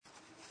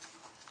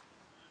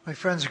My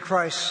friends in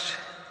Christ,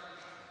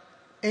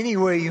 any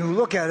way you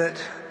look at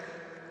it,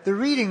 the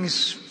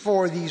readings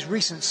for these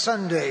recent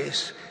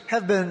Sundays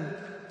have been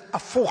a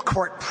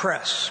full-court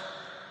press,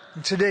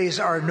 and today's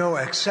are no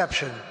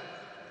exception.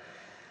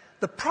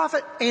 The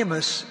prophet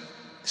Amos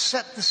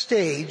set the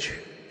stage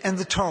and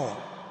the tone.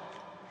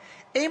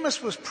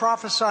 Amos was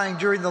prophesying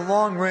during the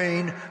long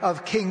reign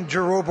of King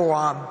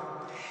Jeroboam.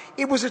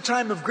 It was a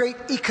time of great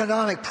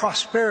economic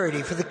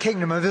prosperity for the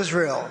kingdom of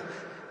Israel.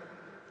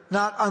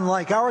 Not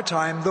unlike our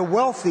time, the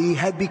wealthy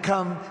had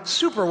become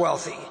super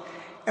wealthy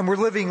and were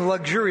living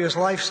luxurious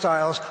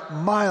lifestyles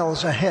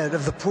miles ahead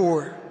of the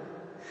poor.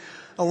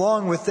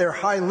 Along with their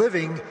high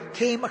living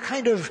came a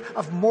kind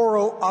of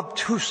moral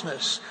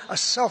obtuseness, a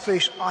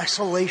selfish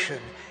isolation,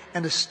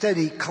 and a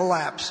steady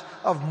collapse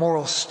of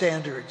moral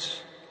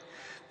standards.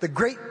 The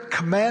great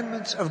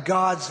commandments of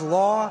God's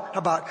law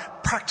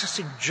about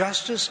practicing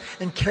justice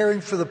and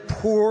caring for the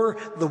poor,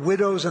 the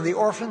widows, and the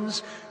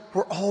orphans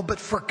were all but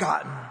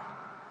forgotten.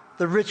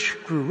 The rich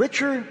grew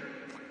richer,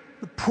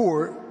 the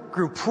poor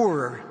grew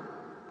poorer.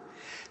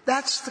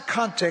 That's the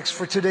context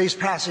for today's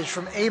passage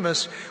from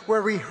Amos,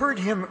 where we heard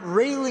him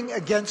railing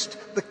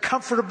against the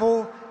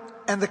comfortable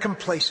and the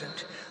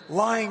complacent,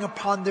 lying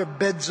upon their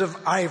beds of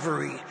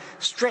ivory,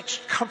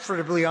 stretched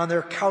comfortably on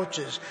their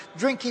couches,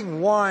 drinking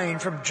wine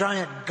from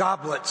giant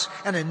goblets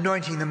and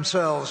anointing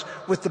themselves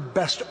with the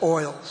best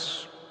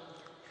oils.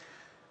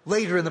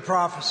 Later in the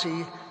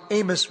prophecy,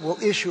 Amos will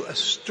issue a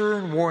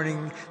stern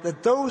warning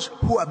that those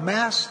who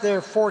amass their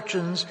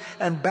fortunes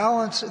and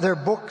balance their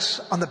books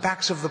on the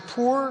backs of the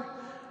poor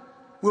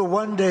will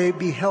one day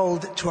be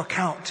held to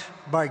account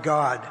by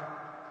God.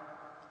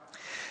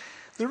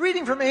 The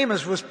reading from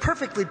Amos was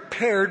perfectly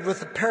paired with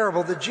the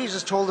parable that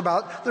Jesus told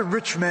about the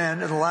rich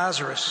man and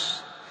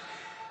Lazarus.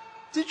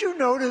 Did you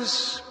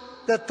notice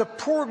that the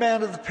poor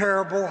man of the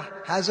parable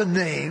has a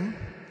name,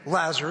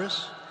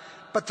 Lazarus,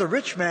 but the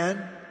rich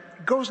man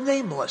goes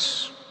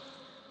nameless?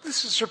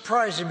 This is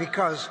surprising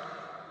because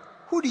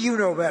who do you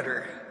know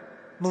better?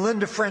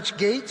 Melinda French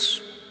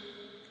Gates,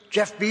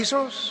 Jeff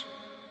Bezos,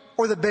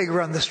 or the beggar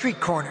on the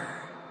street corner?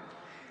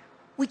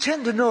 We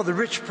tend to know the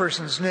rich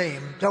person's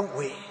name, don't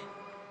we?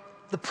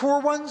 The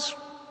poor ones,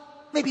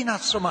 maybe not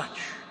so much.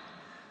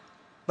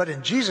 But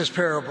in Jesus'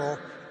 parable,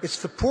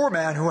 it's the poor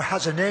man who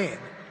has a name,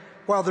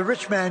 while the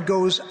rich man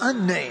goes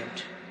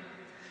unnamed.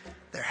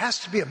 There has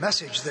to be a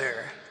message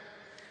there.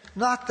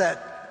 Not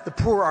that the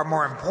poor are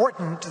more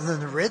important than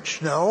the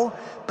rich, no,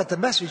 but the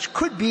message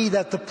could be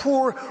that the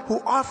poor,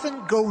 who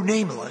often go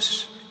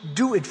nameless,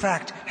 do in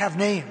fact have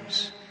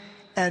names,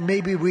 and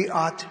maybe we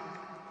ought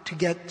to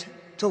get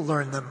to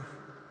learn them.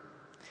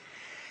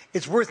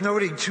 It's worth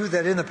noting, too,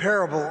 that in the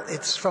parable,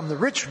 it's from the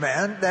rich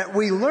man that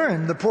we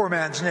learn the poor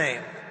man's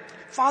name.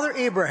 Father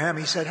Abraham,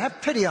 he said,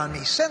 have pity on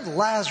me. Send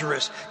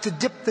Lazarus to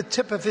dip the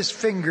tip of his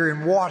finger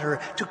in water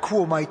to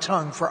cool my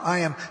tongue, for I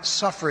am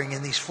suffering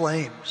in these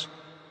flames.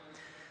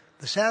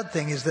 The sad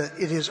thing is that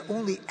it is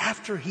only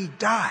after he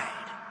died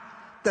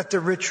that the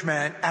rich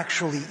man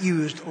actually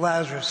used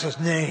Lazarus'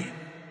 name.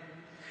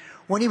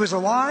 When he was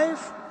alive,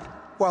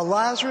 while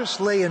Lazarus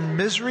lay in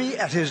misery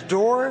at his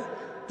door,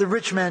 the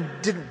rich man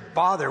didn't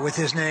bother with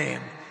his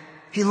name.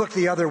 He looked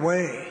the other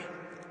way.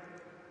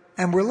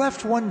 And we're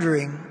left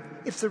wondering,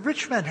 if the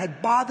rich man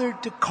had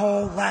bothered to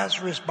call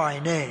Lazarus by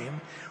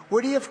name,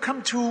 would he have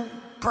come to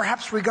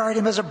perhaps regard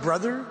him as a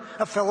brother,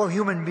 a fellow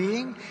human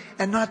being,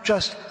 and not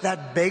just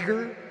that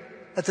beggar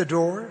at the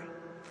door?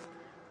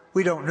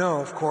 We don't know,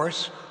 of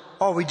course.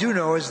 All we do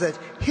know is that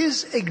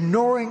his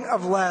ignoring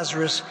of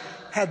Lazarus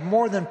had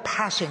more than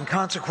passing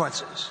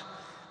consequences.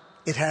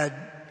 It had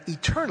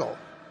eternal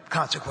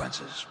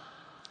consequences.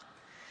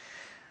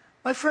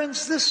 My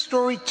friends, this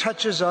story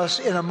touches us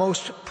in a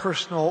most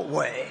personal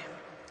way.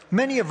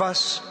 Many of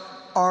us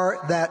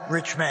are that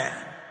rich man.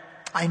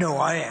 I know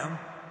I am.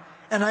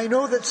 And I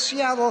know that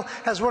Seattle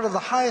has one of the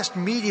highest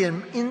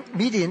median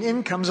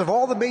incomes of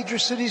all the major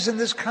cities in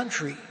this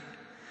country.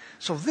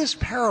 So this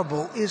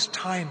parable is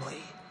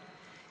timely.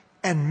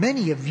 And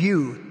many of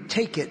you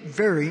take it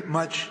very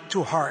much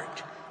to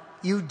heart.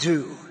 You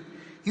do.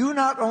 You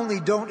not only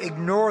don't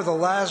ignore the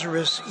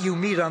Lazarus you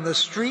meet on the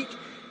street,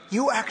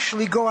 you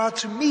actually go out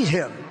to meet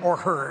him or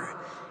her.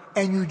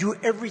 And you do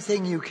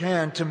everything you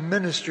can to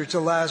minister to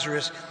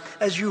Lazarus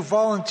as you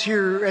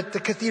volunteer at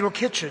the Cathedral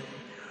Kitchen,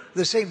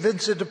 the St.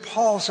 Vincent de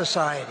Paul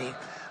Society,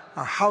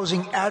 our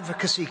Housing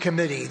Advocacy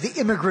Committee, the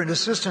Immigrant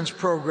Assistance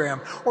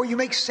Program, or you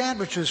make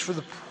sandwiches for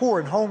the poor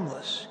and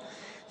homeless.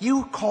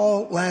 You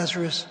call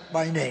Lazarus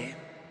by name,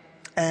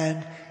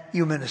 and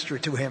you minister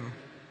to him.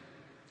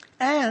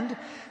 And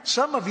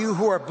some of you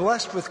who are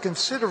blessed with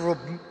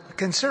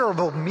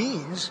considerable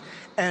means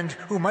and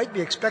who might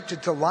be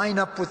expected to line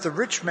up with the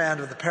rich man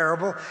of the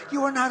parable,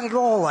 you are not at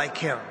all like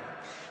him.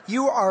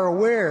 You are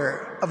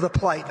aware of the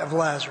plight of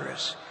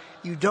Lazarus.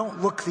 You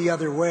don't look the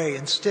other way.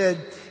 Instead,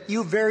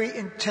 you very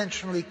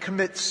intentionally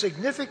commit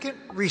significant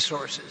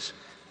resources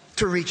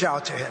to reach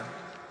out to him.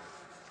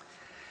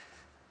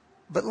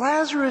 But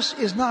Lazarus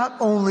is not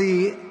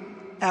only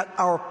at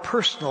our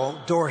personal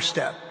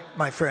doorstep,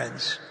 my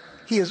friends.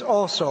 he is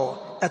also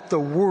at the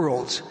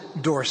world's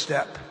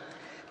doorstep.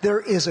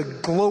 There is a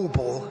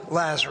global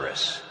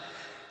Lazarus.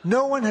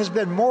 No one has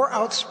been more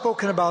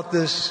outspoken about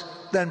this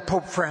than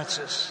Pope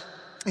Francis.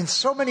 In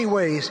so many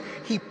ways,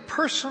 he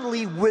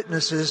personally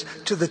witnesses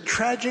to the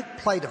tragic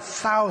plight of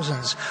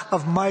thousands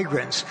of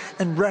migrants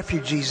and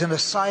refugees and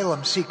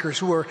asylum seekers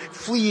who are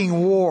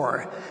fleeing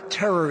war,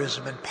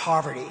 terrorism, and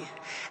poverty.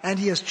 And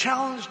he has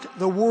challenged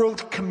the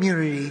world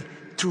community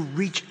to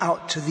reach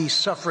out to these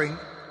suffering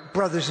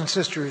brothers and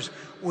sisters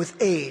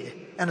with aid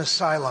and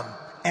asylum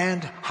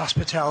and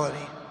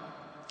hospitality.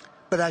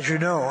 But as you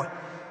know,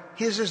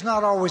 his is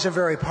not always a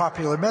very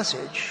popular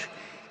message.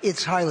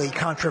 It's highly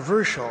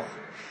controversial.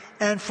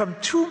 And from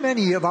too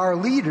many of our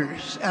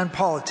leaders and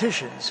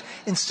politicians,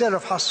 instead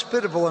of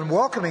hospitable and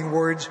welcoming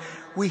words,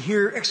 we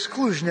hear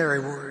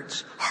exclusionary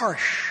words,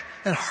 harsh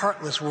and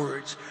heartless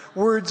words,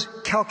 words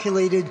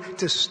calculated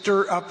to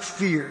stir up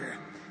fear,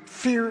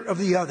 fear of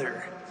the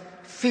other,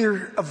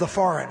 fear of the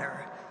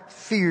foreigner,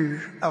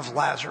 fear of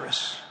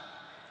Lazarus.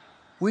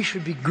 We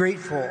should be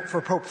grateful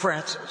for Pope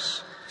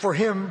Francis. For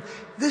him,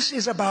 this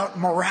is about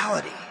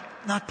morality,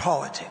 not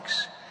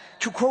politics.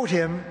 To quote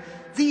him,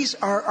 these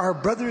are our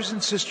brothers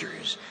and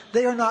sisters.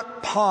 They are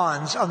not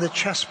pawns on the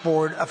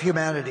chessboard of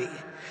humanity.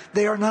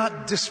 They are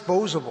not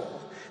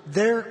disposable.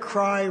 Their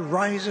cry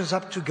rises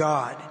up to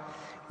God.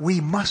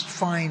 We must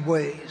find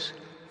ways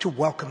to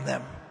welcome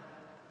them.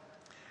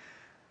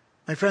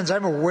 My friends,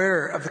 I'm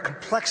aware of the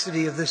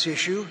complexity of this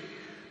issue,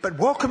 but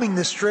welcoming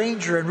the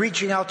stranger and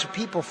reaching out to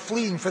people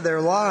fleeing for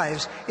their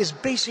lives is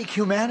basic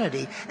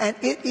humanity, and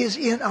it is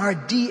in our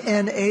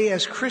DNA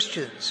as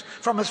Christians,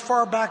 from as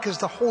far back as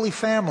the Holy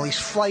Family's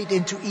flight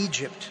into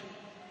Egypt.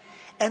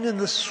 And in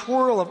the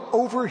swirl of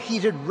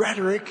overheated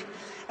rhetoric,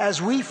 as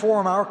we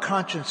form our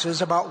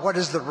consciences about what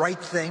is the right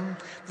thing,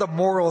 the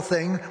moral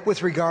thing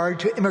with regard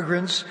to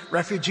immigrants,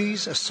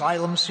 refugees,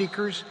 asylum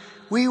seekers,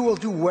 we will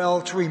do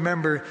well to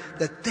remember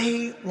that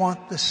they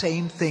want the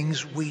same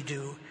things we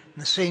do.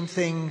 The same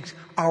things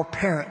our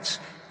parents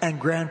and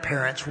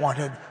grandparents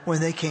wanted when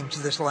they came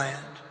to this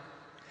land.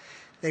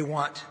 They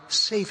want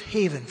safe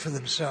haven for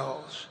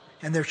themselves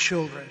and their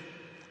children,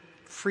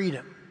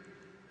 freedom,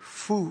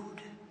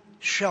 food,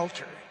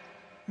 shelter,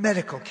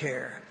 medical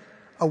care,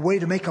 a way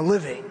to make a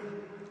living,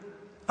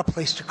 a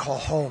place to call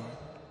home.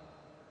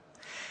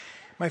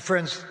 My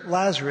friends,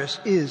 Lazarus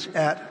is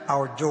at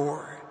our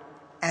door,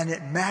 and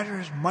it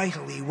matters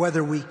mightily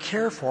whether we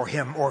care for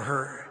him or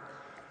her.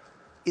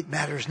 It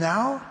matters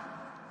now,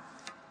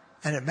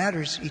 and it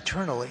matters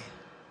eternally.